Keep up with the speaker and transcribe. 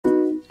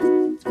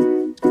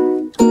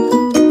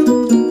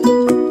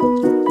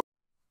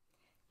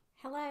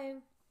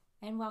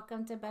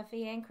welcome to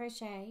Buffie and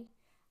Crochet.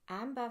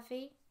 I'm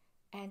Buffy,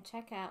 and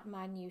check out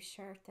my new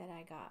shirt that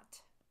I got.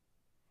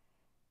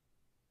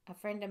 A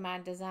friend of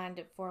mine designed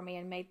it for me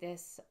and made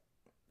this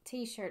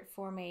t-shirt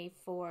for me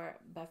for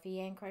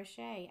Buffie and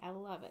Crochet. I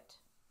love it.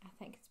 I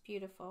think it's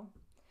beautiful.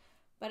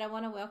 But I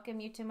want to welcome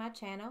you to my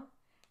channel.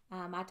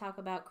 I talk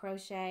about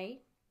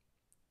crochet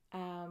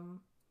and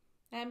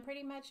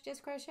pretty much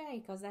just crochet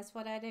because that's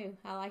what I do.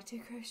 I like to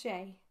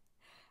crochet.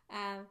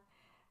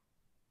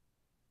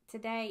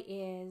 Today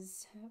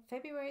is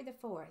February the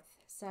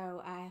 4th,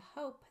 so I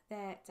hope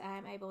that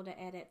I'm able to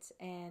edit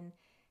and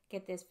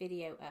get this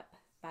video up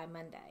by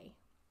Monday.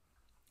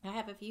 I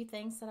have a few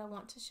things that I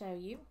want to show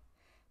you,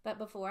 but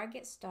before I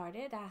get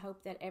started, I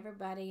hope that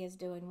everybody is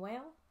doing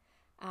well.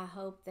 I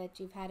hope that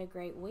you've had a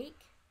great week,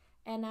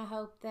 and I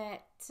hope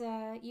that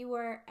you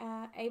were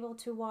able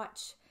to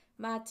watch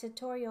my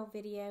tutorial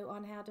video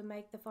on how to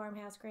make the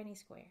farmhouse granny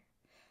square.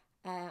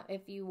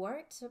 If you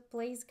weren't,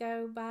 please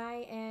go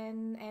by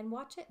and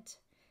watch it.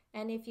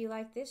 And if you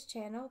like this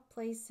channel,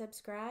 please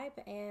subscribe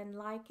and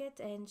like it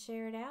and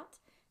share it out.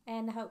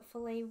 And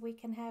hopefully we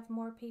can have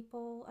more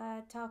people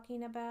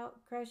talking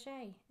about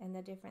crochet and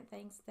the different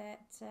things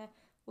that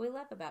we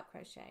love about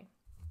crochet.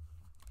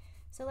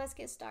 So let's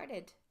get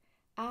started.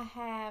 I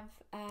have,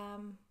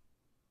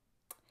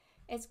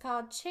 it's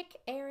called Chick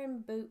Aaron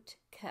boot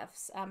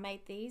cuffs. I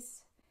made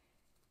these.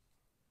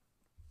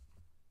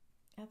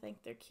 I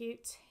think they're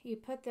cute. You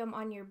put them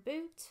on your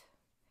boot.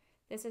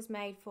 This is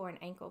made for an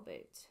ankle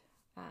boot.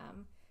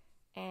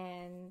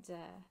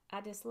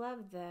 I just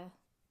love the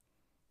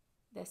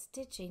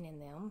stitching in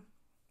them.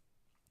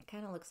 It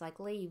kind of looks like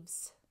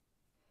leaves.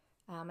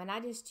 And I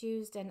just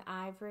used an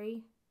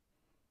ivory.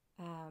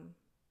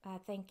 I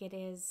think it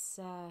is,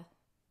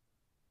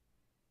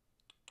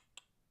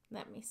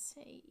 let me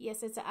see.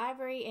 Yes, it's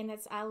ivory, and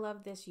I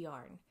love this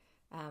yarn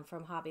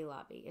from Hobby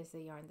Lobby is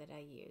the yarn that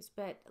I use.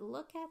 But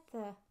look at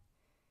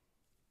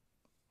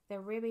the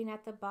ribbing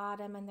at the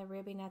bottom and the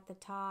ribbing at the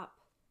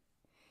top.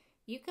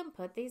 You can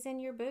put these in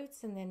your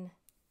boots and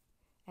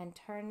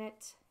turn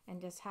it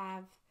and just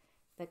have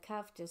the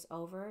cuff just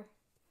over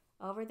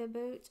the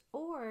boot,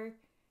 or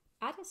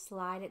I just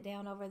slide it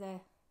down over the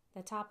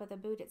top of the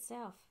boot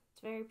itself. It's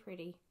very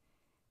pretty.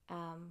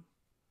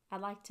 I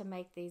like to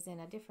make these in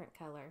a different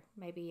color,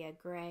 maybe a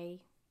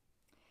gray,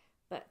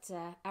 but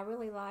I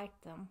really like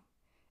them.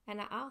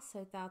 And I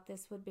also thought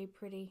this would be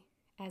pretty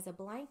as a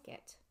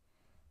blanket.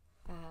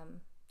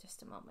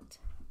 Just a moment.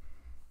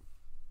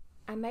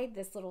 I made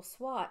this little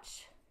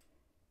swatch,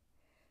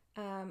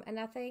 and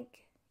I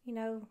think, you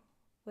know,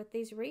 with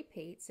these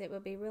repeats, it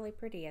would be really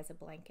pretty as a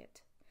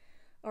blanket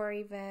or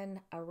even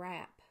a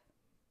wrap.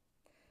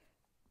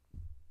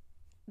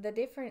 The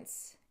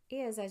difference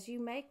is, as you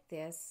make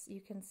this, you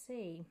can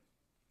see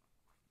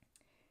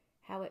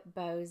how it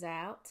bows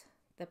out.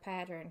 The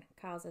pattern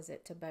causes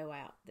it to bow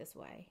out this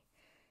way,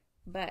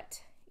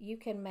 but you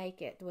can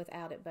make it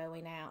without it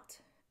bowing out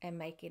and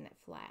making it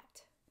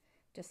flat,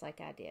 just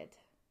like I did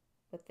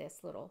with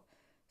this little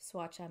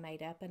swatch I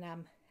made up. And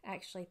I'm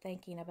actually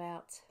thinking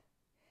about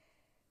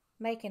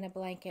making a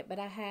blanket, but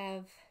I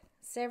have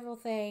several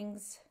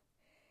things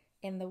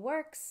in the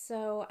works,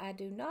 so I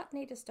do not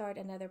need to start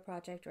another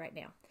project right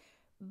now.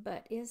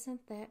 But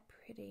isn't that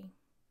pretty?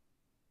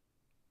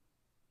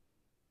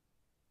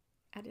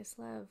 I just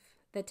love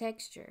the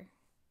texture.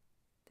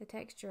 The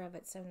texture of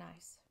it's so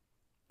nice.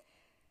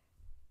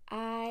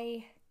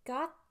 I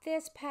got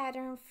this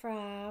pattern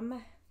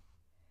from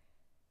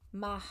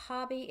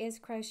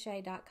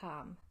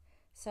myhobbyiscrochet.com.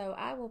 So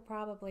I will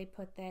probably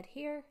put that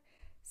here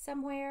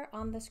somewhere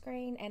on the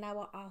screen, and I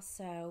will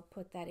also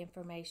put that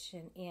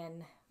information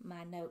in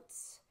my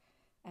notes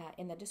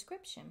in the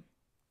description.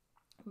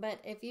 But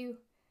if you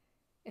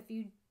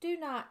do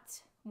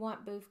not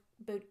want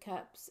boot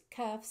cuffs,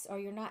 or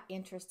you're not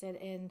interested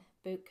in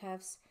boot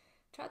cuffs,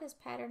 try this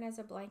pattern as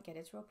a blanket.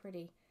 It's real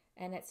pretty,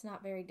 and it's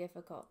not very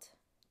difficult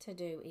to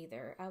do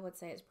either. I would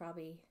say it's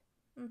probably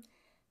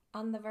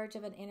on the verge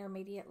of an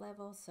intermediate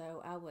level,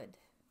 so I would,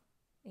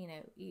 you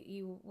know,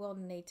 you will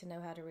need to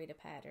know how to read a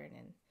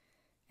pattern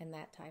and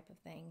that type of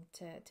thing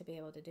to be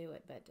able to do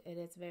it, but it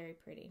is very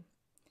pretty.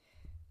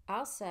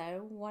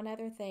 Also, one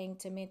other thing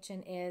to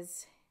mention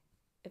is,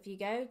 if you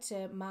go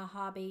to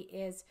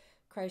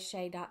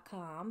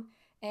myhobbyiscrochet.com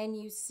and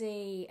you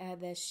see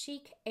the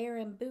Chic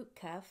Aaron boot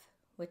cuff,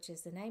 which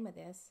is the name of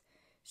this,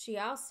 she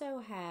also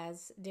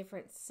has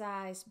different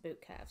size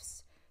boot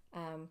cuffs.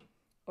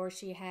 Or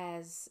she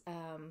has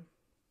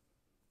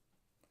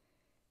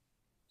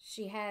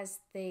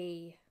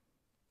the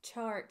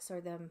charts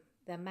or the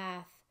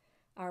math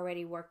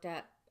already worked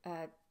up,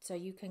 so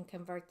you can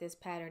convert this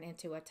pattern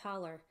into a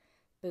taller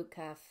boot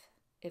cuff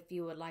if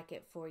you would like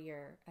it for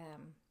your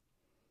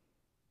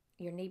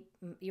knee,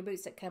 your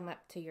boots that come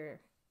up to your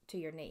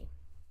knee.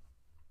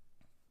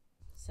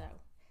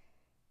 So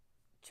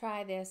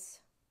try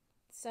this.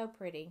 So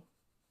pretty.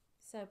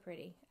 So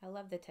pretty. I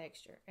love the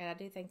texture, and I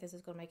do think this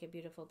is going to make a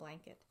beautiful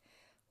blanket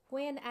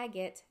when I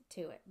get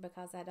to it,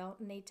 because I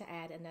don't need to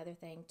add another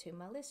thing to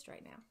my list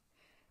right now.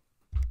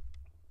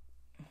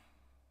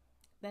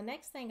 the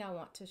next thing I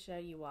want to show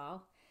you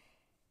all,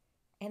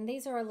 and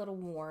these are a little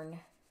worn,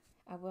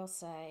 I will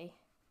say,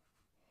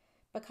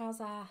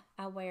 because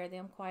I wear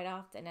them quite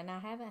often, and I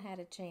haven't had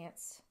a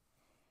chance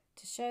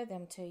to show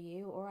them to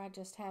you, or I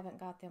just haven't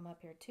got them up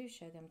here to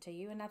show them to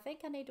you. And I think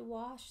I need to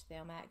wash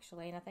them,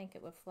 actually, and I think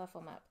it would fluff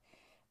them up.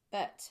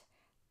 But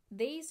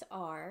these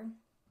are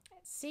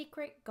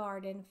Secret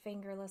Garden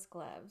fingerless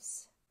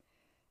gloves,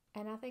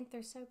 and I think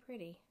they're so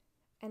pretty.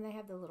 And they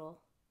have the little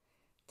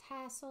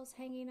tassels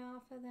hanging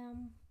off of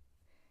them,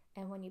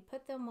 and when you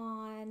put them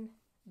on,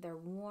 they're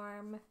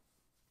warm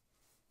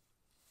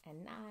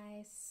and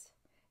nice,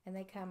 and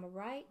they come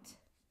right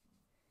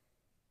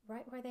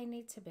where they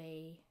need to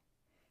be.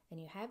 And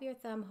you have your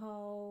thumb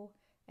hole,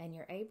 and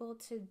you're able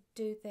to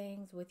do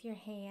things with your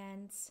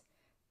hands.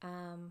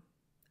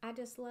 I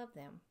just love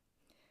them.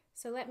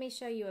 So let me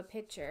show you a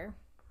picture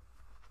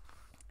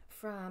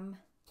from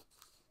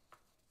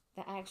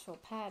the actual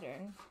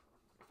pattern.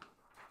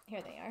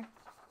 Here they are.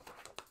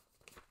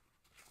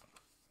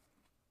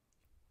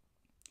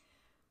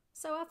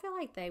 So I feel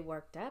like they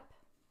worked up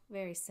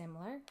very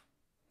similar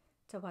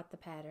to what the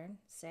pattern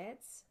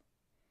says.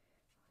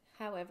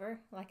 However,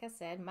 like I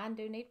said, mine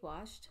do need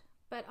washed.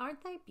 But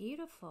aren't they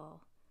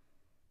beautiful?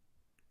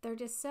 They're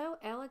just so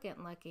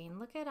elegant looking.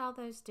 Look at all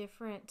those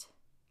different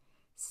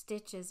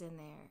stitches in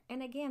there.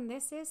 And again,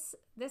 this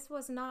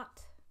was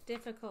not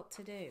difficult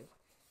to do.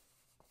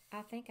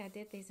 I think I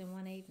did these in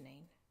one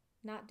evening.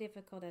 Not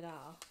difficult at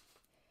all.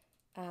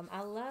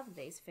 I love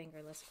these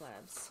fingerless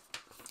gloves.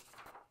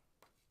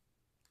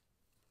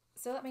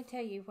 So let me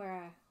tell you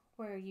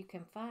where you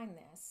can find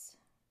this.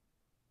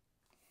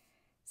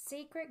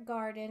 Secret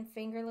Garden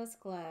fingerless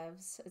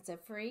gloves. It's a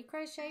free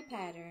crochet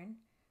pattern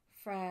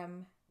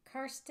from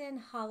Kirsten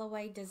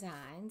Holloway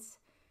Designs,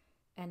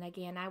 and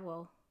again I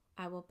will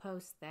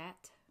post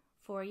that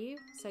for you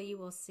so you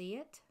will see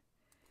it.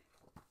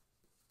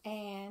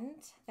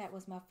 And that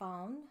was my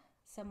phone.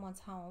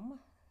 Someone's home.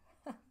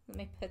 Let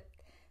me put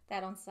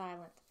that on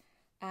silent.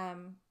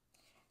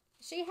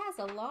 She has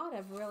a lot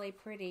of really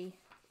pretty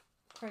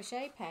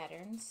crochet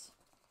patterns.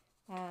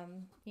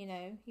 You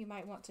know, you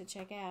might want to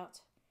check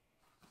out.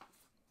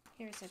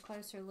 Here's a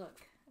closer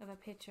look of a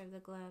picture of the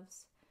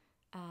gloves.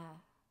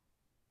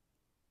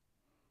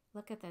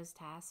 Look at those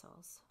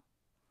tassels.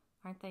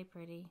 Aren't they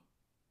pretty?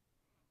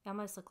 They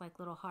almost look like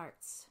little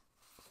hearts.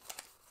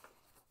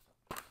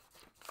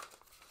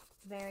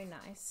 Very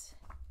nice.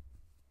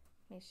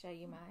 Let me show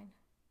you mine.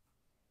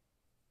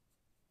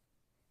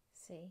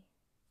 See?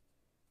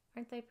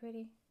 Aren't they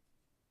pretty?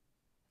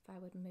 If I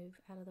would move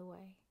out of the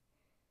way.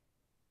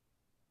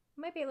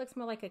 Maybe it looks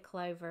more like a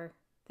clover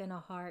than a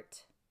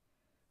heart.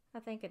 I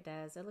think it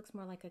does. It looks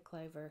more like a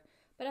clover.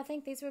 But I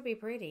think these would be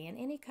pretty in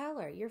any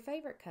color, your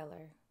favorite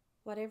color,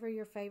 whatever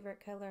your favorite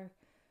color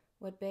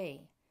would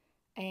be.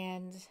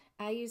 And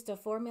I used a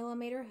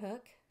 4mm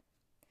hook,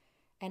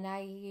 and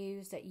I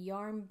used a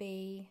Yarn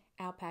Bee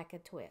alpaca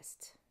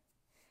twist.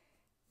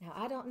 Now,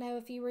 I don't know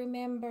if you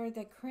remember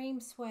the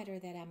cream sweater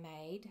that I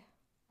made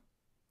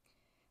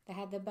that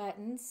had the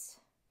buttons.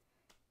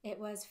 It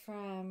was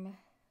from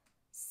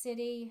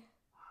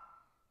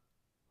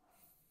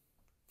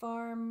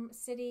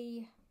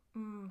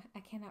I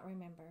cannot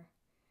remember.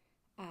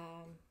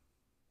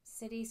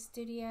 City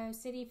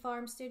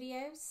Farm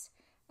Studios.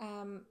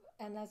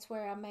 And that's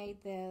where I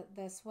made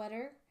the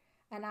sweater.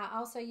 And I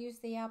also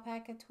used the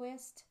alpaca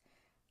twist.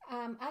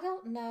 I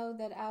don't know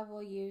that I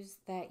will use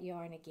that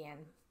yarn again.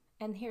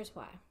 And here's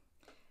why.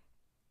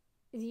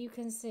 You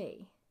can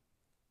see.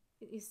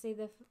 You see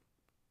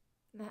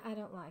I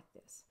don't like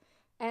this.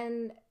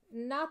 And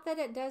not that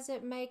it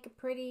doesn't make a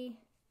pretty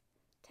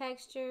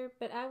texture,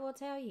 but I will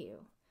tell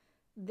you,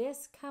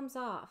 this comes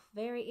off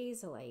very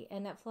easily,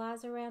 and it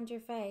flies around your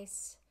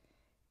face,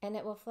 and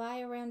it will fly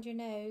around your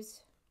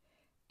nose,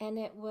 and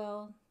it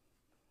will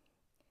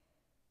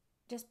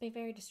just be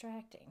very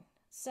distracting.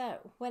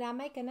 So when I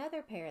make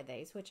another pair of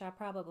these, which I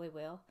probably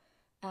will,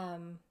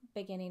 probably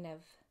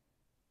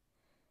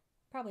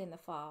in the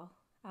fall,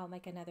 I'll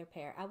make another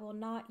pair. I will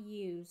not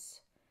use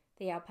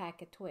the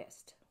alpaca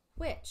twist,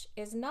 which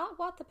is not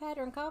what the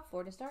pattern called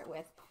for to start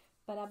with,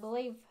 but I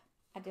believe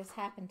I just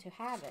happened to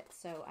have it,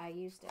 so I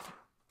used it.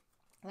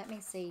 Let me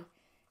see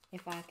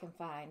if I can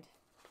find.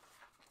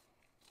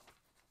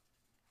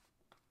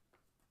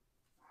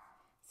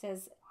 It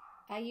says,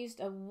 I used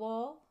a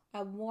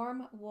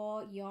warm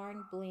wool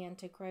yarn blend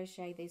to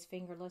crochet these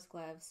fingerless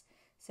gloves,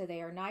 so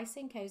they are nice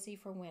and cozy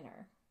for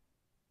winter.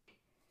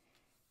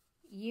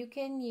 You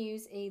can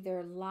use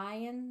either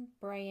Lion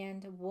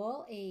brand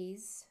Wool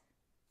Ease,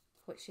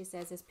 which she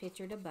says is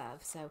pictured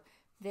above. So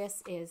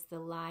this is the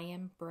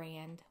Lion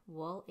brand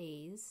Wool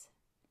Ease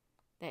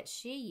that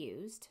she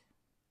used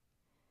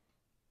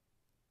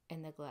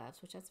in the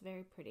gloves, which that's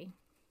very pretty.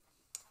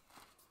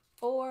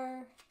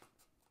 Or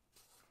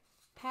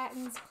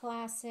Patton's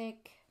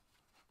Classic,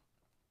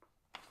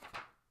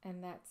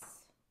 and that's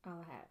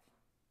all I have.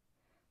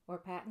 Or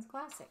Patton's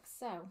Classic.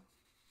 So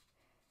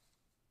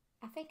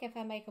I think if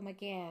I make them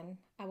again,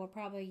 I will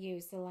probably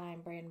use the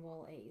Lion brand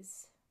Wool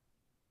Ease.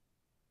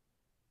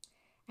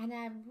 And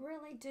I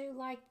really do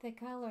like the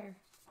color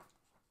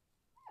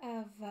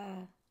of,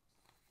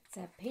 it's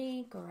a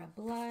pink or a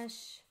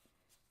blush.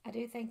 I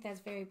do think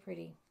that's very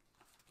pretty.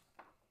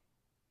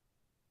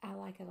 I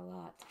like it a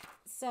lot.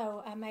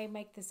 So I may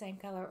make the same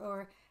color,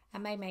 or I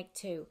may make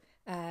two.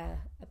 A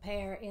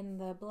pair in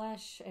the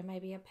blush and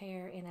maybe a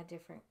pair in a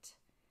different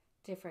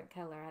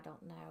color. I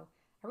don't know.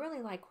 I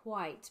really like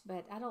white,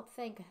 but I don't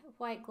think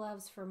white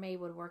gloves for me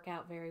would work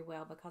out very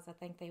well because I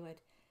think they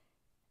would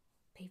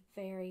be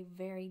very,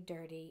 very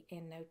dirty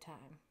in no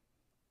time.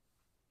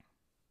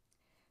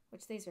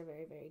 Which these are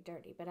very, very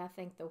dirty, but I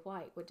think the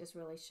white would just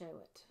really show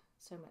it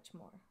so much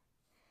more.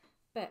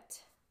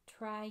 But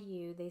try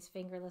these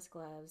fingerless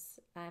gloves.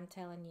 I'm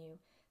telling you,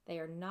 they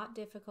are not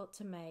difficult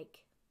to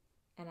make,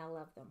 and I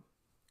love them.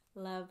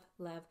 Love,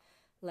 love,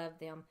 love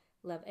them.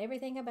 Love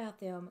everything about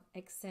them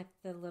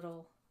except the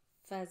little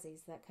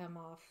fuzzies that come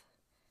off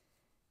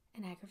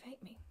and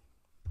aggravate me.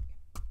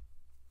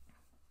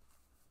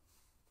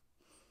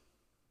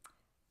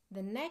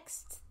 The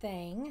next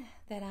thing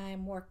that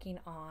I'm working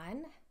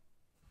on,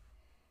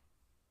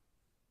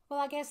 well,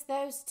 I guess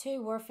those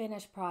two were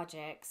finished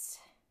projects.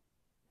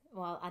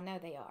 Well, I know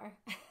they are.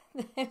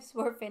 Those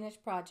were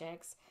finished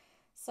projects.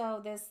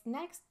 So this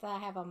next that I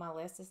have on my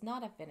list is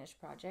not a finished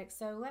project.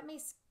 So let me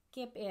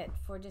skip it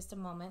for just a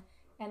moment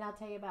and I'll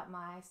tell you about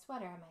my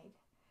sweater I made.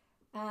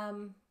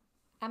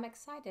 I'm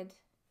excited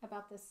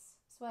about this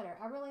sweater.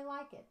 I really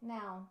like it.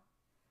 Now,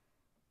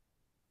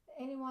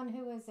 anyone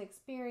who is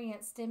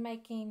experienced in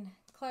making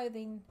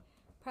clothing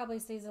probably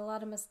sees a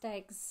lot of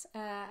mistakes.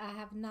 I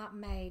have not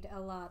made a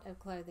lot of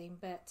clothing,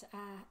 but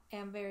I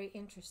am very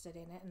interested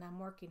in it and I'm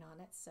working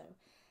on it. So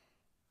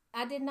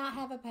I did not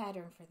have a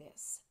pattern for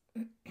this.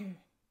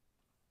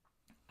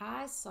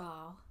 I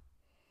saw,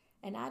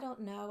 and I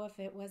don't know if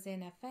it was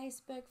in a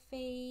Facebook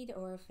feed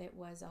or if it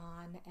was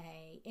on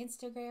a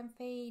Instagram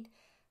feed,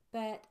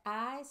 but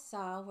I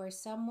saw where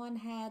someone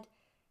had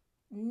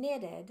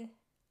knitted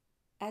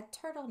a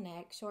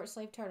turtleneck, short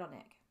sleeve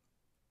turtleneck.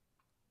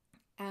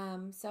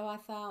 So I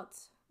thought,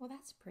 well,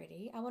 that's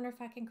pretty. I wonder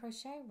if I can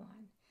crochet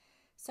one.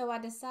 So I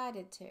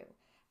decided to.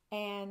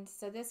 And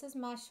so this is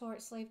my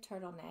short sleeve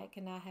turtleneck,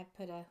 and I have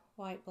put a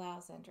white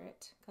blouse under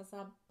it because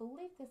I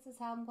believe this is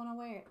how I'm going to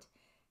wear it.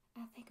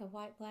 I think a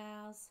white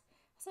blouse.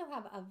 I also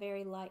have a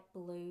very light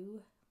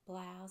blue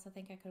blouse I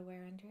think I could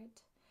wear under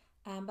it.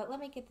 But let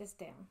me get this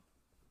down.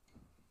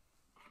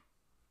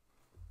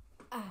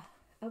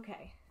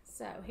 Okay,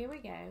 so here we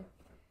go.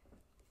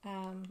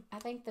 I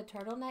think the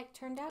turtleneck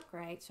turned out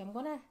great, so I'm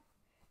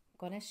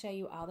gonna show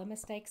you all the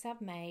mistakes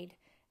I've made,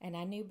 and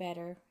I knew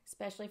better,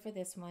 especially for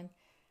this one.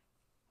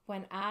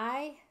 When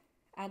I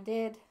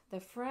did the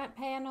front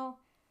panel,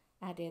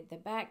 I did the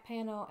back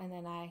panel, and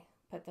then I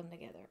put them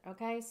together.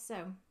 Okay,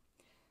 so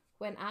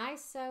when I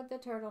sewed the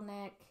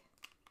turtleneck,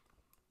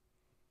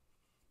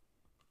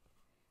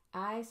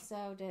 I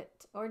sewed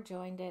it or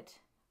joined it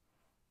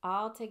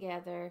all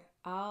together,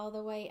 all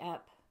the way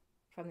up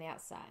from the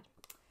outside.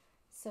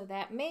 So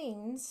that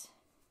means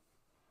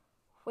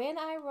when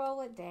I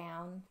roll it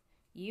down,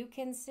 you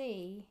can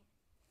see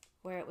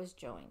where it was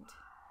joined.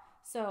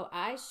 So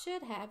I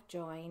should have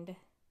joined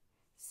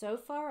so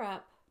far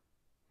up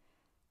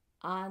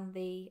on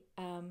the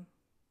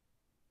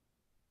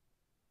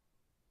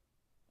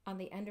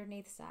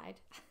underneath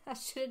side. I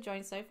should have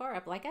joined so far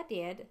up like I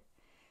did,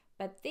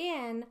 but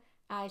then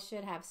I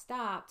should have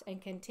stopped and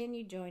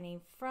continued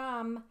joining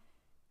from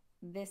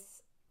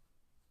this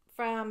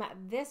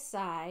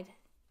side.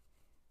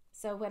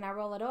 So when I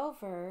roll it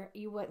over,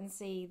 you wouldn't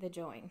see the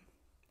join.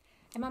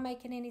 Am I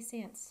making any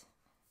sense?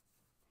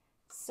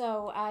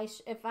 So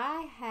if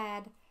I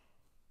had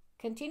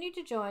continued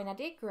to join, I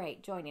did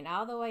great joining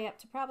all the way up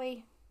to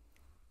probably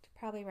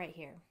right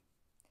here.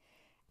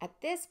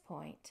 At this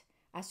point,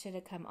 I should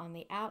have come on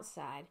the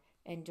outside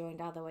and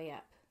joined all the way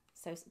up.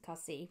 So,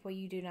 because see, where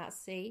you do not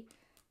see,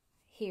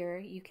 here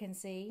you can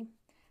see,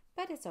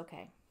 but it's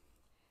okay.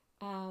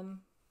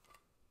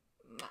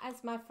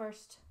 That's my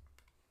first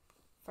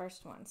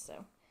one.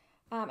 So,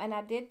 and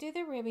I did do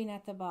the ribbing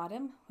at the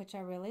bottom, which I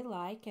really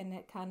like, and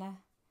it kind of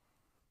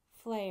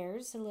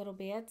flares a little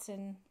bit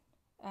and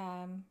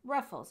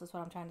ruffles is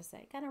what I'm trying to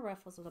say. Kind of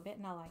ruffles a little bit,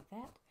 and I like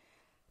that.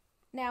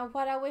 Now,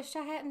 what I wish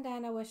I hadn't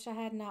done, I wish I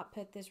had not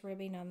put this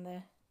ribbing on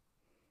the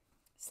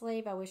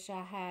sleeve. I wish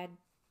I had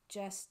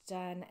just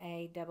done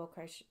a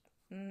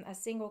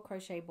single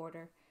crochet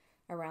border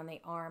around the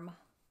arm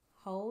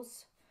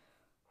holes.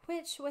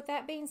 Which, with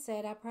that being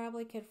said, I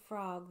probably could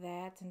frog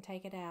that and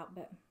take it out,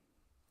 but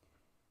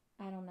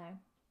I don't know.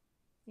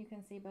 You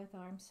can see both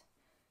arms.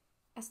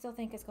 I still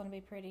think it's going to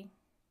be pretty.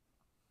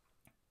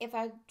 If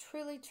I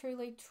truly,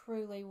 truly,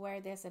 truly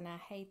wear this, and I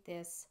hate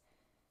this,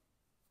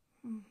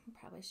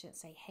 probably shouldn't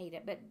say hate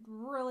it, but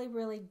really,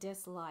 really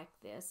dislike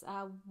this,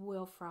 I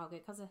will frog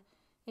it, because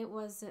it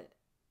was,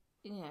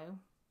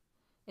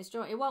 it's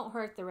joined. It won't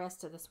hurt the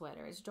rest of the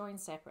sweater. It's joined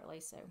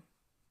separately, so.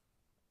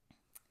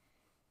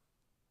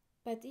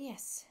 But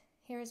yes,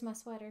 here is my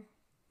sweater.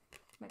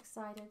 I'm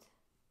excited.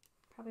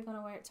 Probably going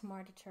to wear it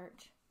tomorrow to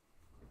church.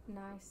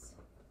 Nice.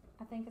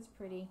 I think it's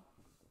pretty.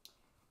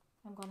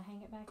 I'm going to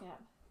hang it back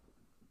up.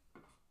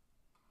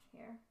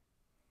 Here.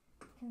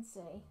 You can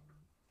see.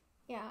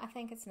 Yeah, I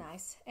think it's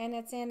nice. And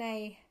it's in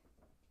a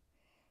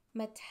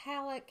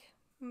metallic,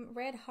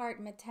 red heart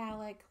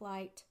metallic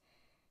light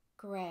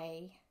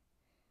gray.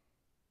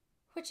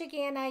 Which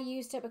again, I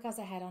used it because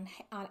I had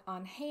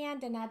on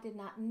hand and I did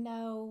not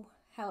know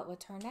how it would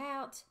turn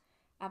out.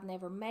 I've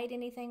never made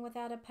anything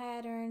without a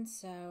pattern,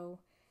 so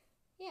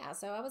yeah,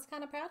 so I was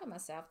kind of proud of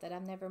myself that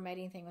I've never made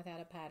anything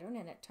without a pattern,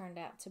 and it turned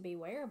out to be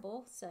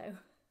wearable, so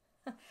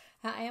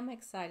I am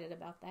excited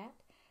about that,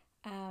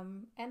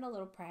 and a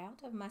little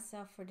proud of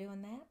myself for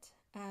doing that,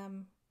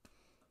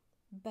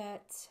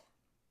 but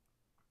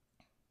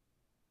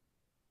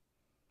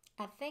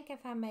I think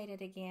if I made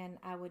it again,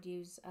 I would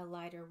use a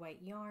lighter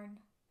weight yarn.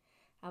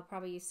 I'll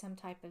probably use some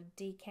type of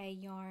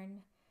DK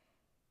yarn,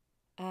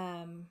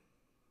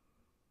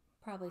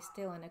 probably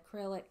still an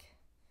acrylic,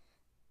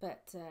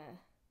 but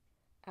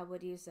I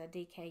would use a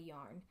DK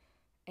yarn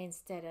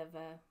instead of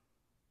a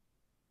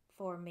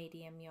 4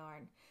 medium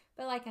yarn.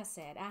 But like I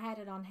said, I had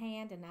it on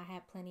hand and I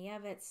had plenty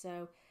of it,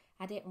 so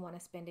I didn't want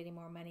to spend any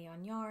more money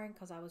on yarn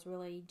because I was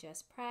really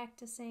just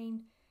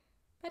practicing.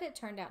 But it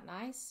turned out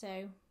nice,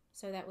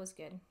 so that was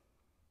good.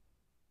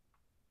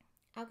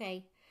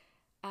 Okay,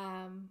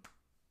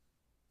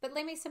 but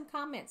leave me some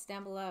comments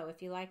down below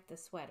if you like the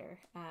sweater.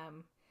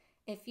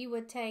 If you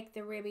would take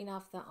the ribbing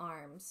off the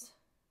arms,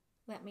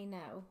 let me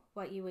know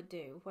what you would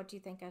do. What do you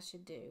think I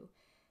should do?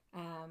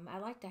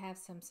 I'd like to have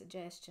some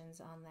suggestions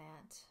on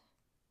that.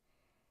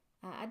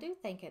 I do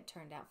think it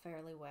turned out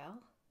fairly well.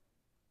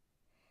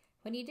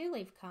 When you do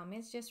leave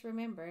comments, just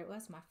remember it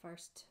was my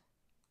first.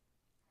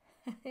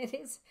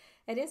 It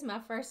is my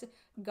first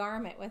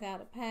garment without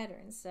a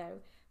pattern.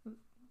 So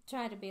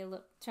try to be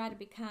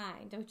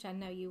kind, which I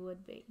know you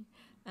would be.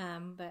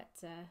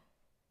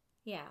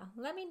 Yeah,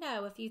 let me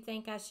know if you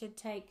think I should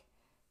take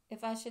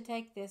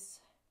this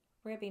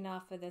ribbing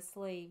off of the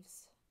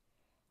sleeves,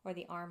 or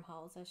the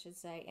armholes, I should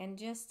say, and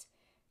just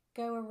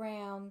go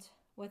around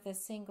with a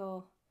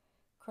single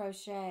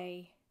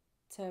crochet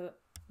to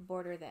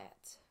border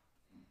that.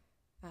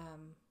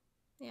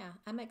 Yeah,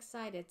 I'm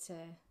excited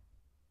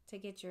to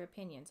get your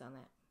opinions on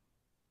that.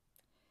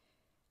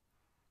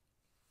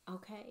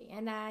 Okay,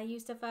 and I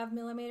used a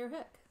 5mm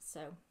hook,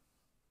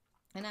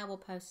 and I will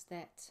post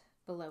that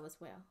below as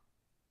well.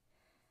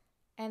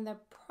 And the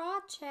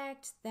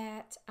project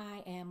that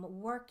I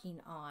am working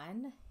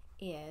on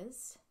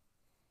is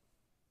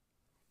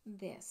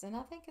this, and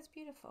I think it's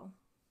beautiful.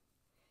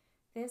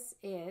 This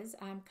is,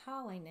 I'm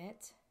calling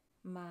it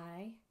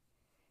my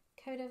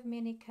Coat of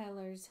Many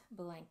Colors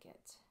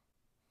blanket.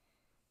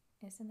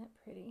 Isn't that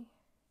pretty?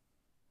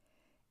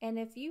 And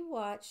if you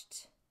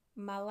watched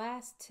my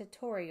last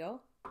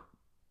tutorial,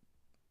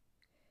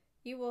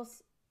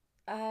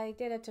 I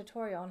did a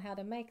tutorial on how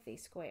to make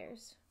these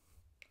squares.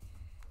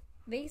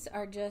 These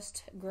are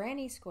just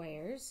granny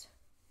squares,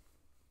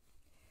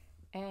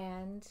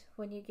 and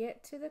when you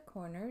get to the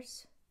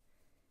corners,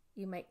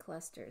 you make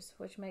clusters,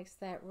 which makes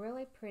that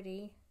really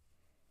pretty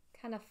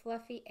kind of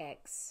fluffy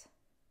X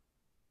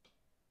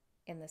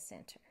in the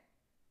center.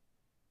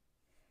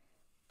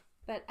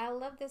 But I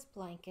love this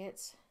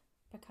blanket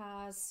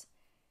because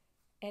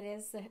it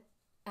is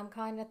I'm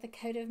calling it the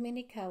Coat of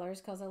Many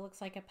Colors because it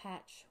looks like a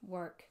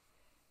patchwork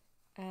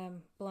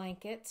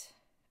blanket.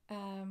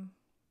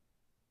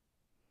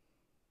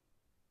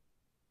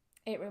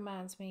 It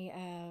reminds me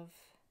of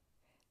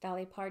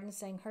Dolly Parton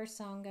sang her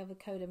song of A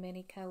Coat of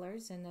Many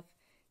Colors, and if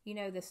you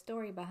know the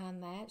story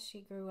behind that,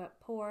 she grew up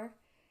poor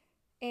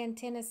in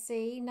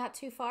Tennessee, not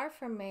too far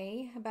from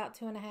me, about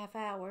 2.5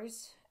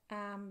 hours,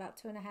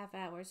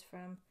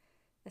 from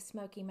the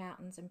Smoky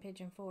Mountains and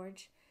Pigeon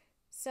Forge.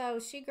 So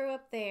she grew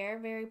up there,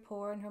 very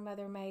poor, and her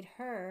mother made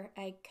her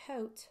a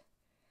coat,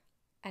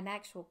 an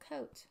actual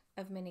coat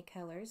of many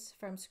colors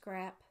from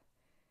scrap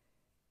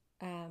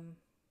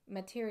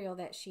material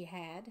that she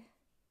had,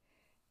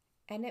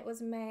 and it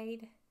was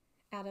made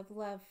out of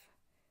love,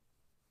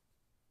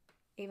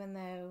 even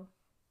though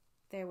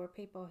there were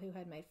people who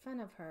had made fun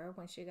of her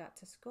when she got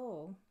to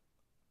school.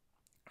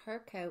 Her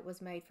coat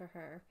was made for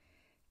her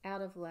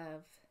out of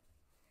love,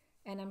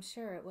 and I'm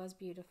sure it was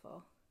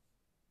beautiful.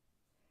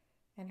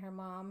 And her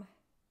mom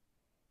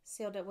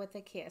sealed it with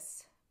a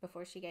kiss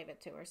before she gave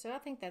it to her. So I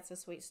think that's a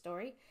sweet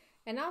story.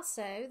 And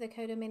also the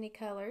Coat of Many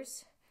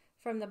Colors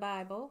from the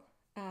Bible,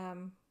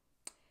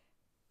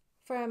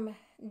 from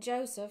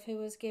Joseph, who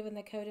was given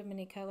the Coat of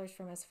Many Colors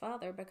from his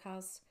father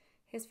because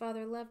his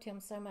father loved him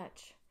so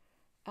much,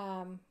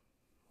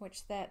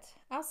 which that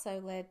also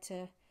led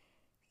to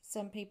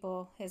some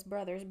people, his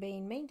brothers,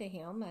 being mean to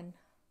him. And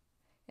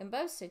in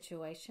both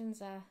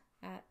situations,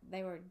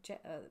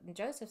 in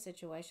Joseph's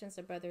situations,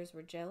 the brothers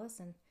were jealous,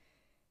 and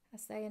I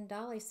say in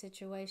Dolly's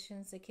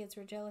situations, the kids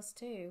were jealous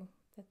too,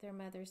 that their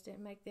mothers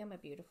didn't make them a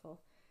beautiful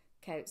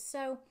coat.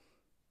 So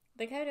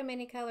the Coat of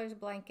Many Colors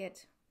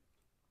blanket,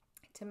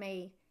 to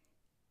me,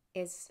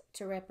 is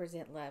to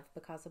represent love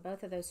because of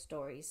both of those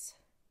stories.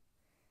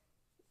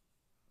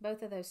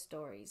 Both of those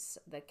stories,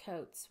 the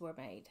coats were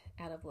made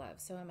out of love.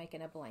 So I'm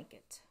making a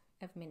blanket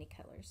of many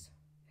colors.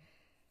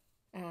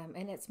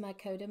 And it's my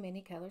Coda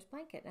Many Colors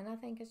blanket, and I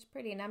think it's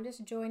pretty. And I'm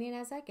just joining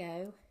as I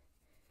go.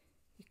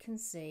 You can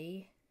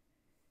see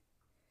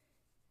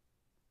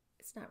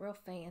it's not real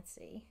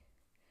fancy,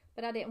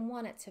 but I didn't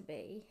want it to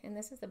be. And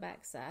this is the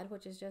back side,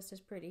 which is just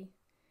as pretty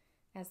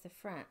as the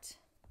front.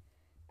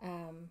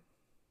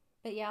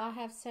 But yeah, I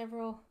have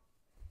several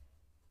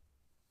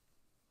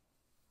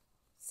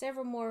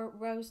more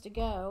rows to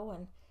go,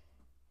 and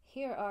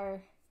here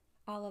are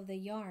all of the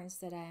yarns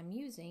that I am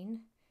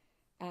using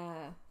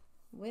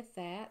with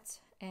that,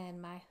 and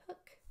my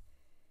hook.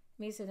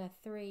 I'm using a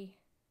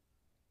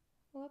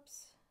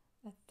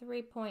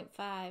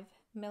 3.5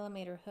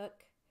 millimeter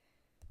hook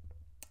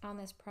on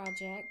this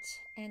project,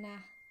 and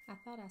I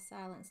thought I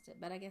silenced it,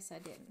 but I guess I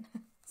didn't.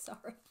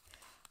 Sorry.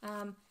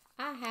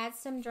 I had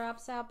some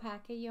Drops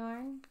alpaca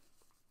yarn,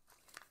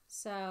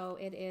 so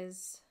it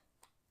is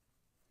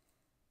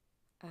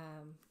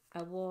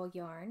a wool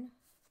yarn.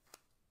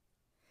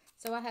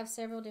 So I have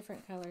several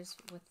different colors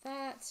with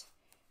that.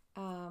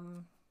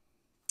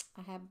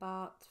 I have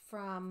bought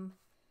from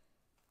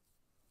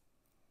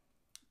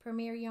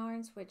Premier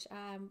Yarns, which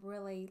I'm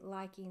really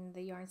liking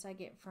the yarns I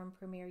get from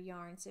Premier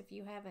Yarns. If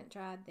you haven't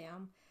tried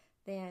them,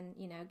 then,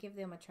 you know, give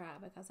them a try,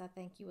 because I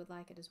think you would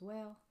like it as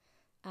well.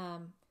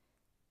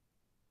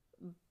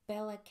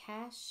 Bella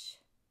Cash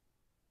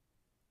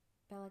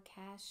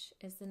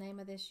is the name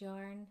of this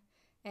yarn,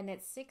 and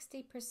it's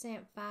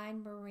 60%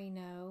 fine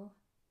merino,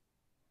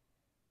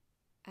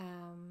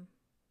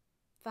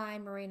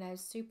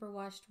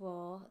 superwashed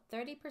wool,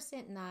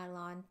 30%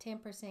 nylon,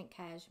 10%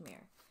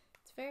 cashmere.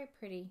 It's very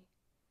pretty,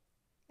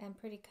 and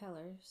pretty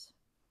colors.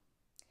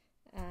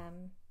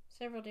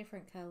 Several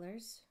different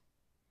colors.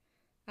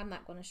 I'm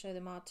not going to show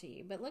them all to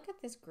you, but look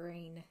at this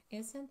green.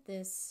 Isn't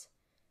this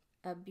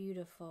a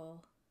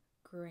beautiful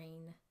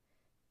green?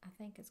 I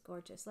think it's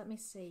gorgeous. Let me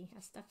see.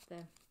 I stuck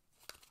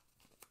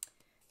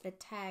the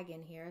tag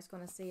in here. I was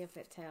going to see if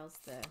it tells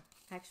the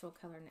actual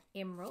color.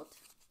 Emerald.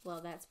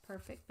 Well, that's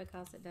perfect,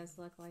 because it does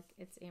look like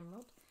it's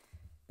emerald.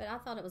 But I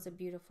thought it was a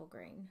beautiful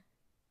green.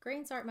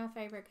 Greens aren't my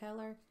favorite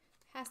color.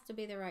 Has to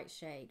be the right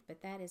shade,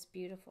 but that is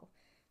beautiful.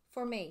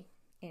 For me,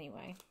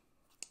 anyway.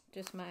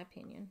 Just my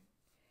opinion.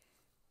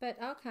 But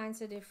all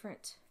kinds of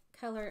different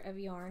color of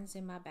yarns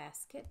in my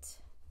basket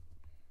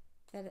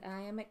that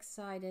I am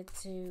excited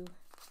to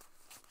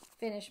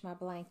finish my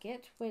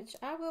blanket, which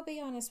I will be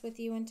honest with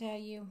you and tell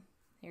you,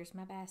 here's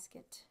my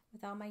basket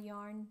with all my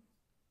yarn.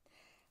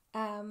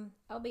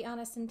 I'll be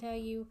honest and tell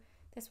you,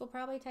 this will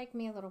probably take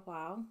me a little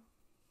while,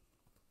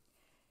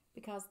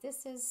 because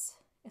this is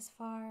as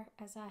far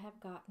as I have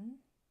gotten,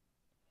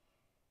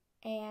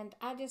 and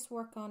I just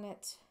work on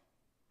it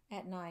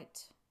at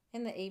night,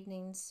 in the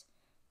evenings,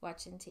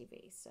 watching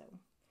TV. So,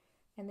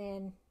 and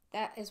then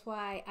that is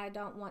why I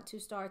don't want to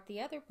start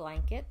the other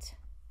blanket,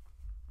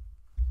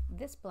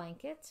 this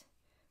blanket,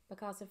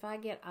 because if I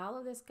get all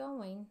of this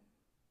going,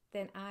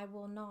 then I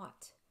will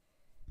not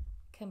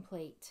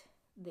complete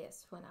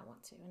this when I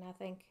want to. And I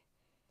think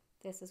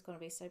this is going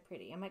to be so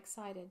pretty. I am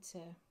excited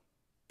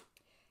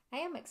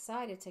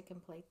to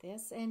complete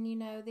this. And you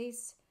know,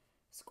 these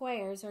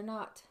squares are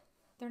not,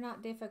 they're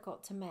not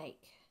difficult to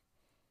make,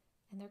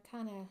 and they're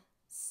kind of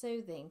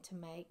soothing to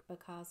make,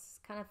 because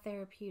it's kind of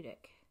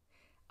therapeutic.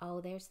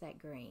 Oh, there's that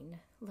green.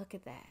 Look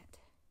at that.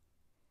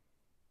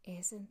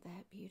 Isn't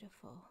that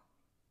beautiful?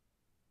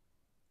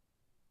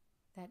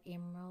 That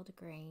emerald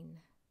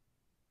green.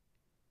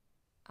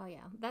 Oh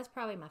yeah, that's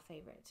probably my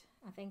favorite.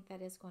 I think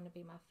that is going to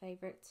be my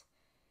favorite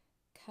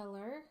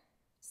color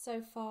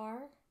so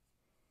far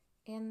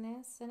in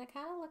this. And it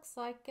kind of looks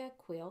like a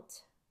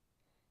quilt.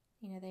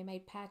 You know, they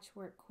made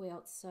patchwork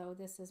quilts, so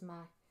this is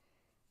my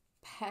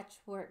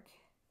patchwork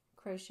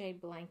crochet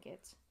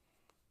blanket.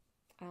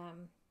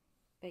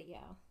 But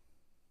yeah.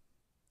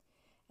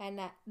 And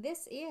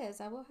this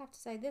is, I will have to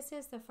say, this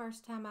is the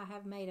first time I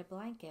have made a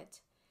blanket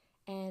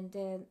and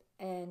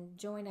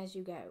join as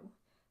you go.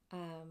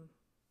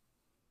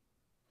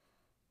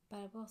 But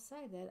I will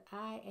say that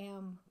I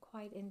am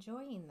quite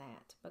enjoying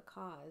that,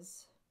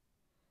 because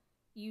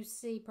you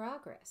see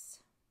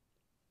progress.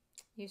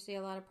 You see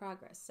a lot of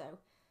progress. So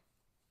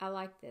I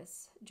like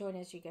this join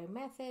as you go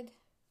method.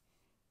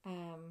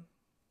 I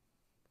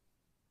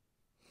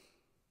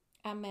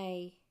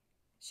may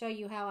show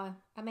you how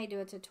I may do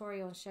a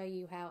tutorial and show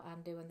you how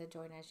I'm doing the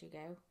join as you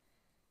go.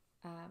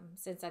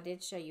 Since I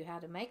did show you how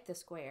to make the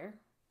square,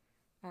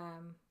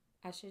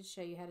 I should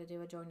show you how to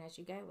do a join as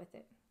you go with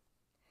it.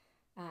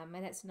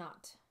 And it's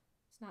not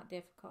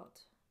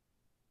difficult.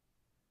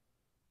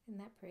 Isn't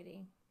that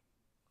pretty?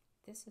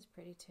 This is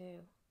pretty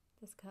too.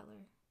 This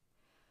color.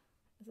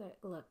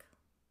 Look,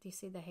 do you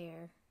see the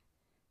hair?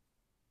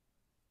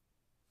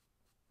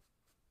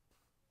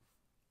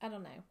 I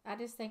don't know. I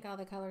just think all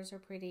the colors are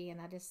pretty, and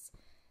I just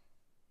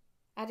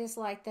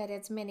like that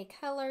it's many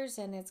colors,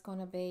 and it's going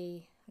to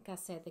be, like I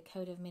said, the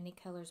coat of many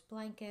colors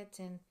blanket,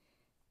 and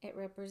it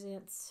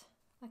represents,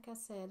 like I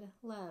said,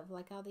 love,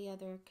 like all the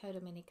other coat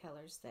of many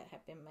colors that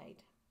have been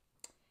made.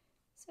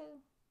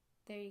 So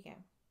there you go.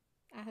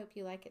 I hope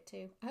you like it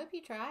too. I hope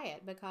you try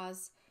it,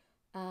 because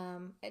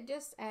It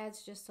just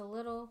adds just a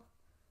little,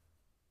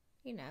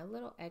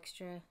 little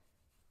extra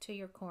to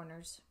your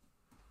corners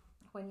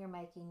when you're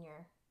making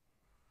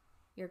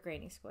your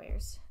granny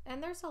squares.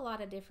 And there's a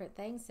lot of different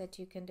things that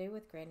you can do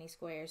with granny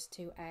squares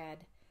to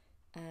add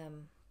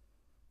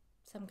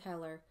some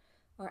color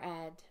or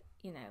add,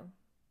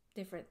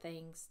 different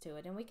things to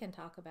it. And we can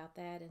talk about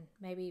that and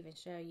maybe even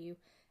show you.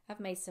 I've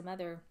made some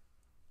other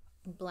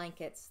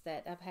blankets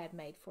that I've had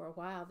made for a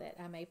while that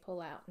I may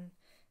pull out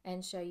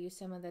and show you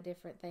some of the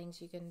different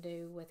things you can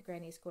do with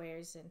granny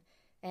squares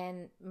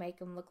and make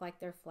them look like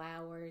they're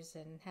flowers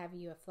and have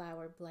you a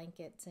flower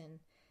blanket. And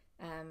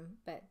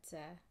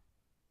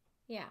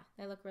yeah,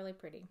 they look really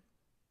pretty.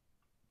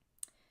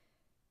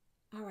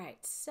 All right,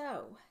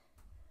 so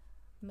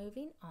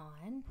moving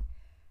on,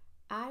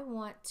 I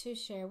want to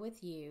share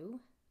with you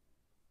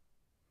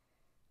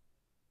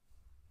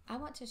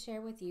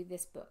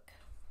this book.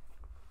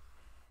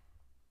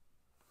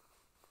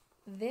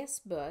 This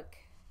book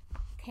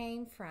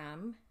came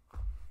from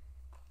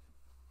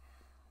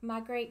my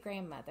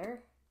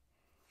great-grandmother.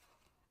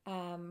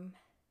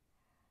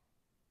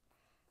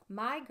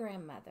 My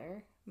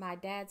grandmother, my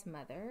dad's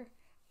mother,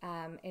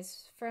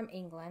 is from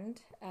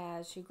England.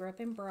 She grew up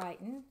in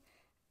Brighton,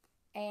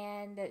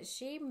 and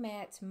she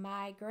met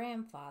my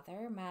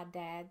grandfather, my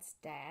dad's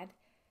dad,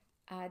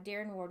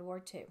 during World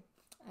War II.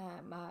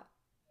 My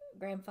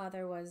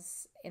grandfather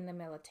was in the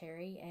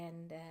military,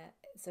 and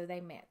so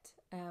they met.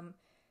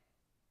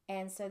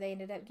 And so they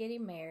ended up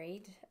getting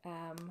married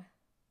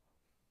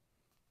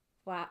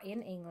while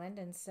in England,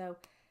 and so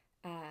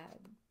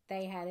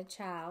they had a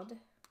child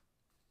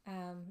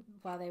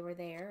while they were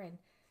there, and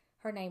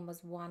her name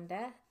was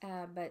Wanda,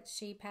 but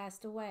she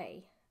passed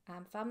away.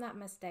 If I'm not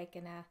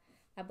mistaken,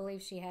 I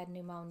believe she had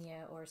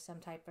pneumonia or some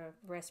type of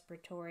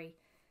respiratory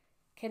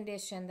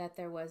condition that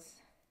there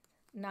was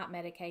not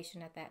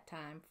medication at that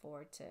time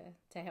for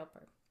to help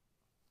her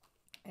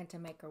and to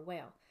make her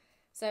well.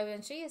 So,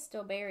 and she is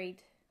still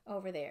buried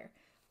over there.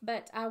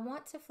 But I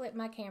want to flip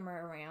my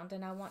camera around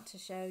and I want to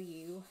show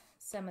you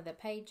some of the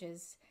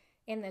pages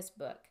in this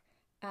book.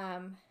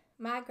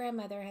 My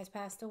grandmother has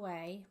passed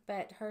away,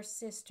 but her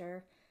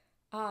sister,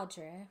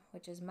 Audra,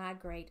 which is my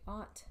great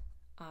aunt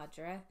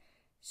Audra,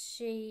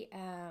 she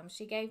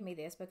gave me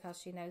this because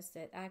she knows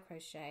that I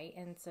crochet,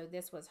 and so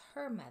this was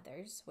her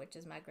mother's, which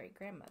is my great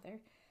grandmother,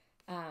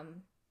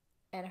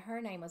 and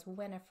her name was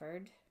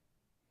Winifred,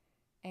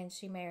 and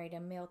she married a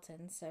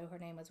Milton, so her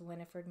name was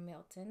Winifred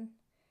Milton.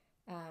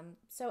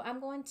 So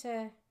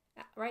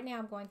right now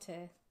I'm going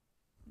to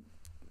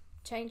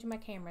change my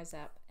cameras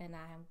up, and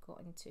I'm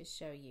going to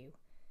show you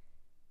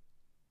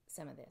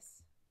some of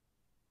this.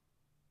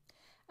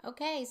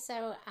 Okay,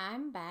 so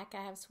I'm back.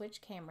 I have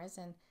switched cameras,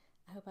 and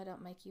I hope I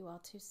don't make you all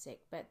too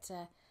sick, but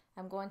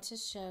I'm going to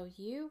show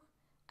you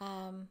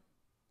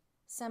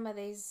some of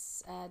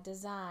these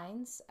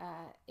designs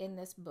in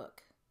this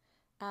book.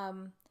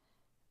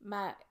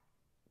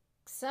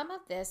 Some of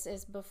this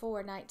is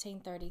before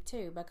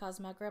 1932 because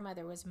my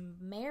grandmother was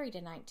married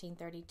in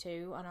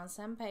 1932, and on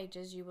some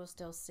pages you will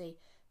still see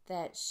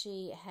that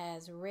she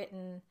has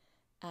written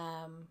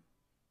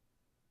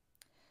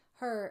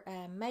her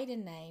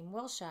maiden name,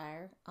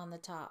 Wilshire, on the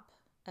top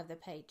of the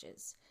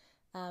pages.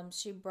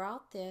 She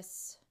brought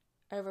this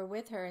over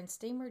with her in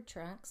steamer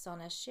trunks on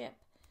a ship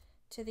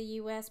to the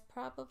U.S.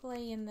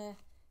 probably in the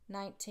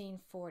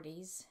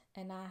 1940s,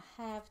 and I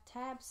have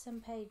tabbed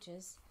some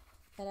pages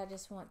that I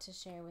just want to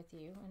share with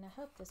you, and I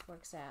hope this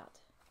works out.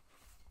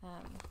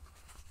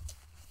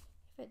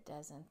 If it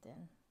doesn't,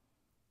 then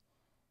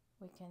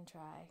we can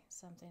try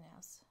something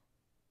else.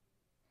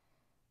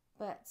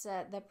 But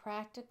the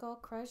practical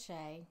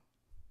crochet,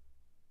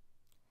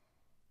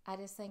 I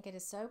just think it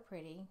is so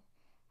pretty.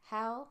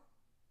 How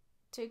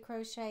to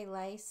crochet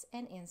lace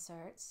and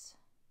inserts.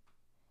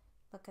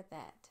 Look at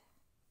that.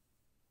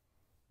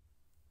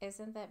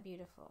 Isn't that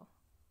beautiful?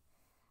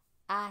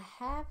 I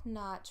have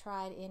not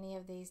tried any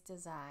of these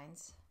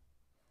designs.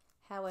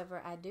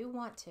 However, I do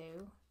want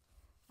to.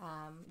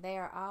 They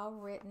are all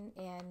written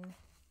in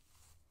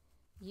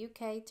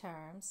UK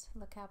terms.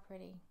 Look how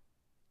pretty.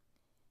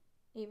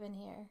 Even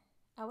here.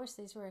 I wish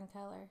these were in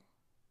color.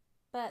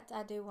 But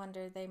I do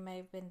wonder, they may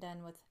have been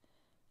done with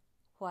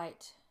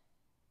white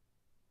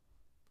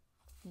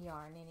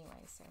yarn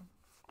anyway. So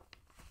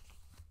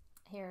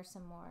here are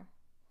some more.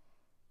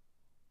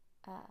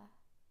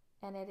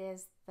 And it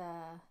is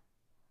the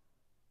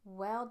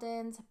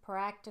Weldon's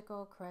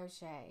Practical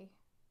Crochet.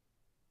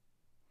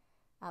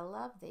 I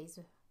love these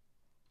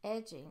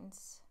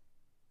edgings.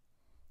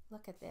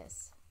 Look at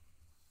this.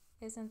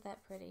 Isn't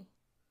that pretty?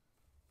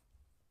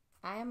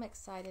 I am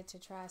excited to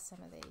try some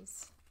of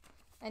these.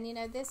 And you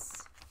know, this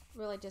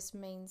really just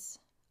means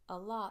a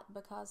lot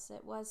because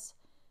it was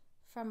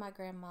from my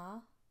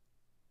grandma.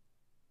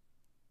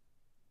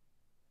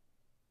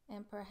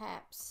 And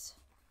perhaps,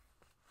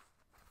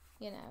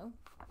 you know,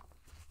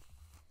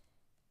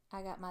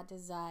 I got my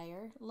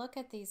desire. Look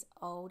at these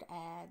old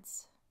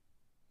ads.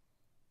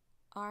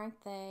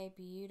 Aren't they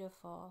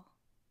beautiful?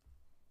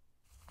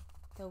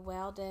 The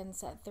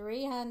Weldon's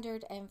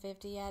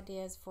 350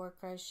 ideas for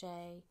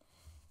crochet.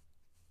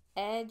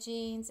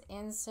 Edgings,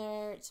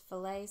 inserts,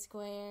 fillet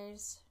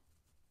squares.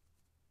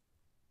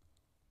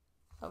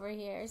 Over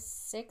here,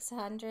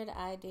 600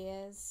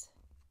 ideas.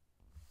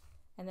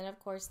 And then, of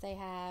course, they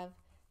have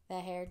the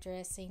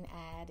hairdressing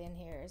ad in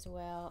here as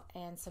well,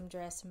 and some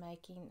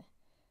dressmaking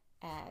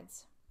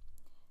ads.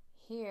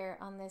 Here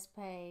on this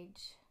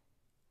page,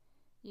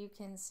 you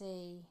can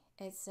see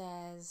it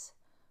says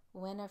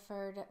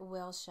Winifred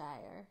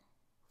Wilshire,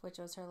 which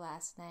was her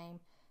last name,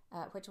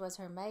 which was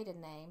her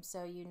maiden name.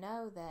 So you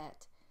know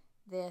that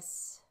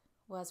this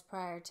was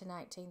prior to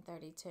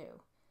 1932.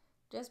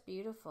 Just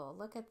beautiful.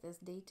 Look at this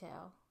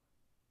detail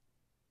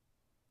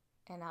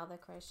and all the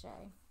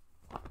crochet.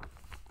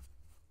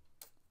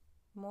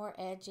 More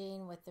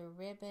edging with the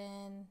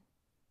ribbon.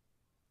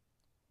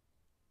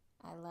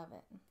 I love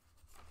it.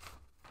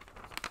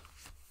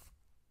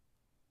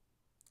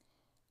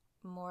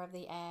 More of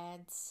the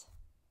ads.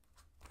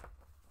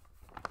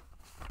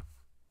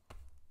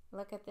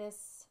 Look at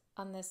this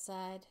on this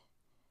side.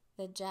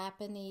 The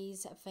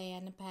Japanese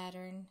fan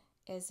pattern.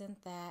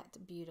 Isn't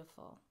that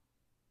beautiful?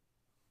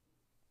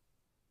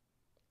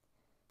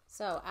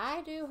 So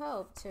I do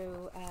hope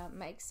to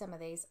make some of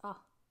these. Oh,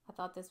 I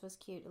thought this was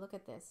cute. Look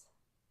at this.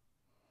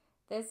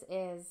 This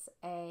is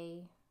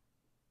a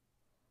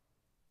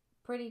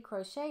pretty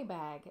crochet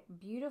bag.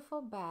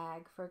 Beautiful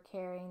bag for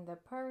carrying the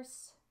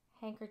purse,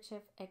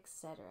 handkerchief,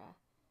 etc.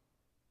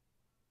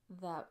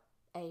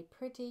 A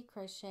pretty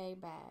crochet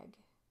bag.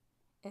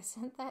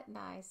 Isn't that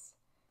nice?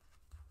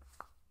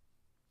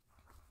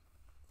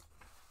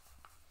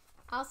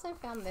 I also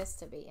found this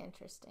to be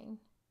interesting.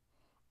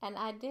 And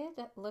I did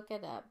look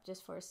it up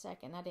just for a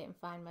second. I didn't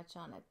find much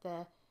on it.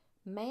 The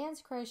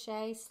Man's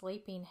Crochet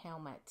Sleeping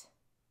Helmet.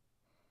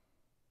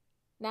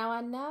 Now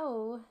I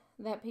know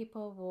that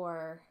people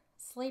wore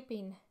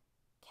sleeping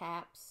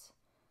caps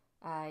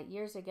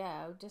years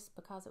ago just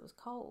because it was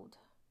cold.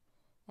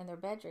 And their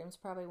bedrooms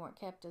probably weren't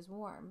kept as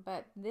warm.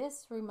 But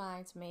this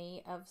reminds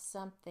me of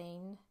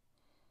something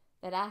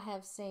that I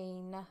have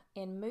seen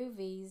in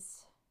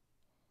movies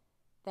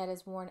that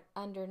is worn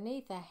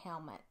underneath a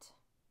helmet.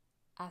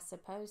 I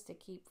suppose to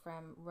keep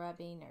from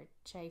rubbing or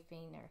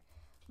chafing,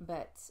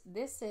 but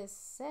this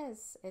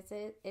says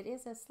it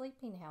is a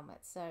sleeping helmet.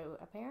 So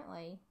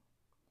apparently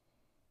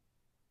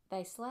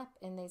they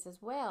slept in these as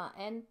well.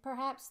 And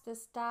perhaps the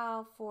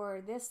style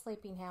for this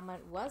sleeping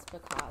helmet was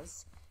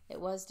because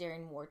it was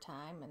during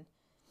wartime. And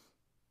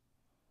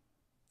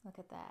look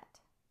at that.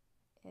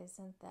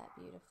 Isn't that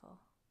beautiful?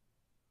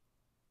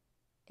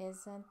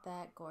 Isn't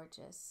that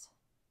gorgeous?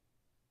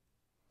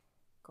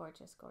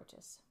 Gorgeous,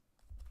 gorgeous.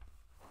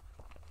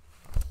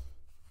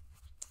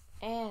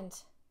 And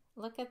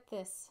look at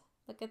this.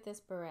 Look at this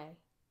beret.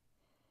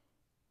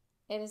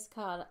 It is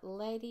called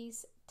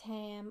Ladies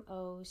Tam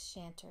O'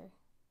 Shanter.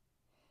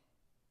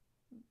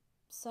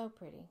 So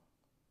pretty.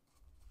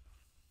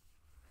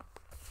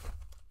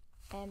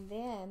 And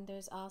then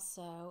there's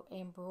also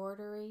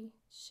embroidery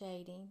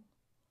shading.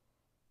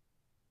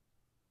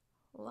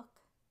 Look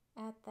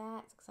at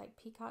that. Looks like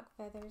peacock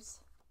feathers.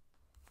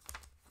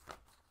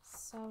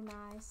 So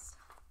nice.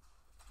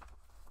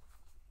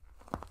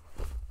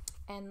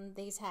 And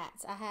these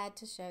hats. I had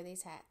to show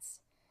these hats.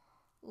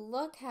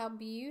 Look how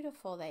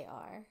beautiful they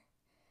are.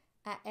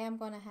 I am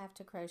going to have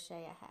to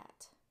crochet a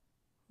hat.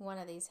 One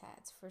of these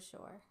hats for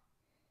sure.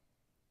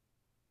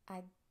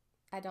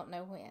 I don't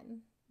know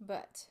when,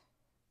 but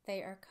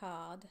they are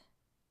called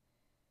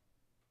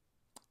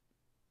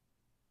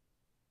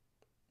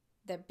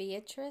the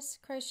Beatrice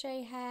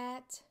crochet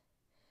hat,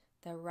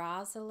 the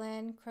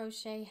Rosalind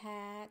crochet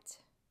hat.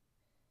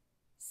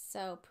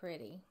 So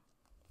pretty.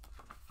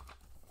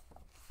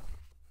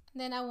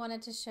 Then I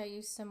wanted to show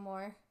you some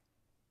more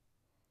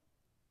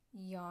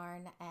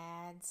yarn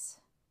ads.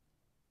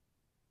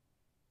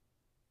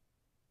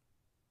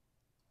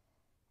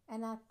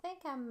 And I think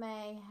I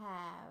may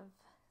have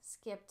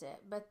skipped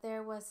it, but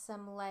there was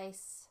some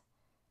lace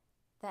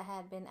that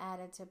had been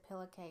added to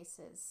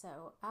pillowcases,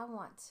 so I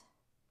want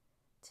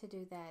to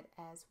do that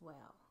as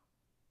well.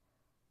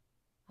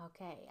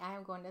 Okay, I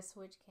am going to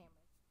switch cameras.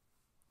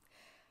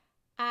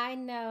 I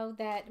know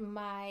that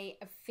my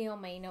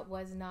filming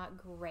was not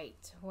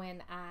great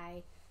when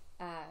I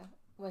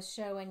was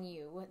showing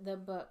you the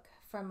book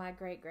from my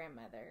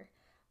great-grandmother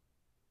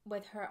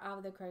with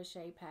all the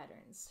crochet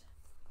patterns.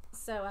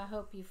 So I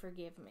hope you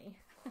forgive me.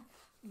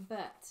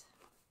 But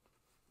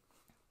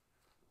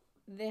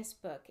this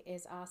book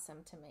is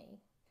awesome to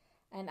me.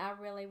 And I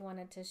really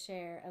wanted to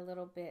share a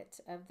little bit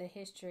of the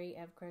history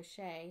of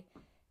crochet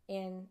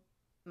in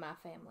my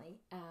family.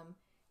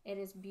 It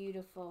is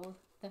beautiful.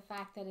 The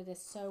fact that it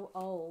is so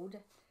old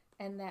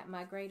and that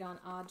my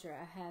great-aunt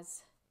Audra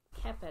has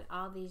kept it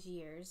all these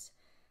years.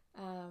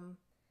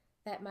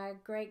 That my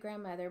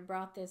great-grandmother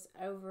brought this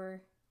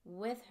over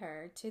with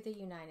her to the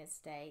United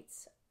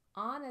States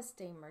on a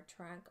steamer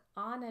trunk,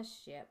 on a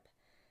ship.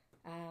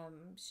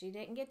 She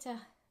didn't get to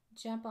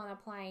jump on a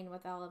plane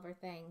with all of her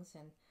things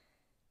and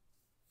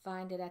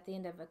find it at the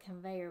end of a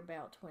conveyor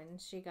belt when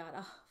she got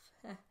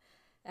off.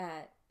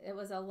 It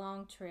was a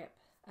long trip.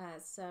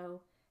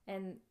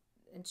 And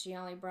she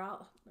only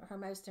brought her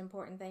most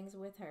important things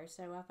with her.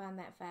 So I find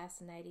that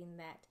fascinating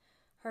that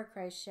her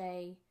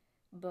crochet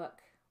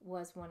book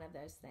was one of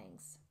those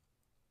things.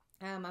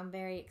 I'm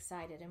very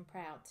excited and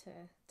proud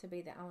to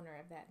be the owner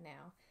of that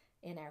now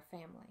in our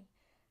family.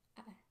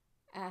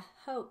 I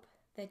hope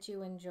that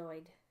you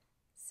enjoyed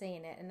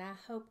seeing it, and I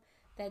hope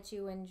that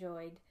you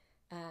enjoyed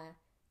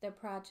the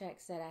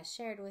projects that I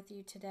shared with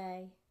you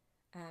today.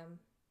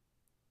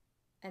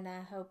 And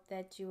I hope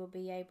that you will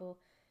be able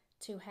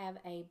to have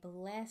a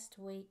blessed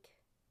week.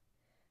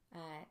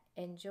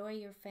 Enjoy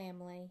your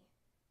family.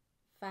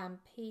 Find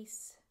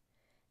peace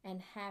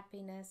and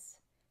happiness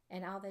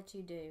in all that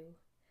you do.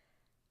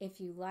 If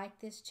you like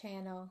this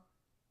channel,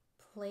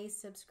 please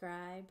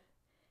subscribe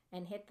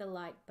and hit the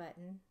like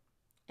button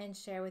and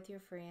share with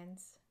your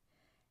friends.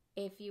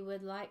 If you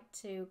would like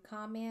to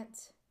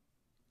comment,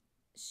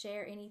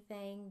 share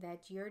anything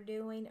that you're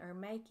doing or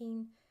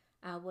making,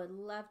 I would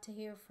love to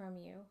hear from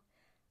you.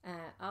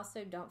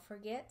 Also, don't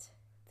forget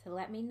to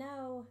let me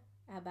know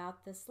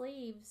about the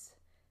sleeves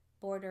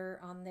border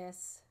on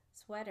this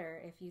sweater.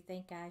 If you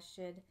think I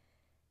should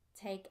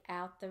take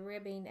out the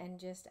ribbing and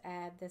just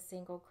add the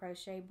single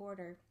crochet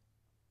border,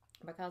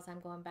 because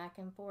I'm going back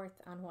and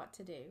forth on what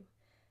to do.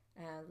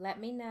 Let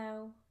me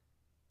know.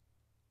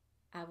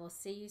 I will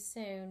see you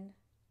soon.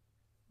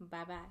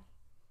 Bye-bye.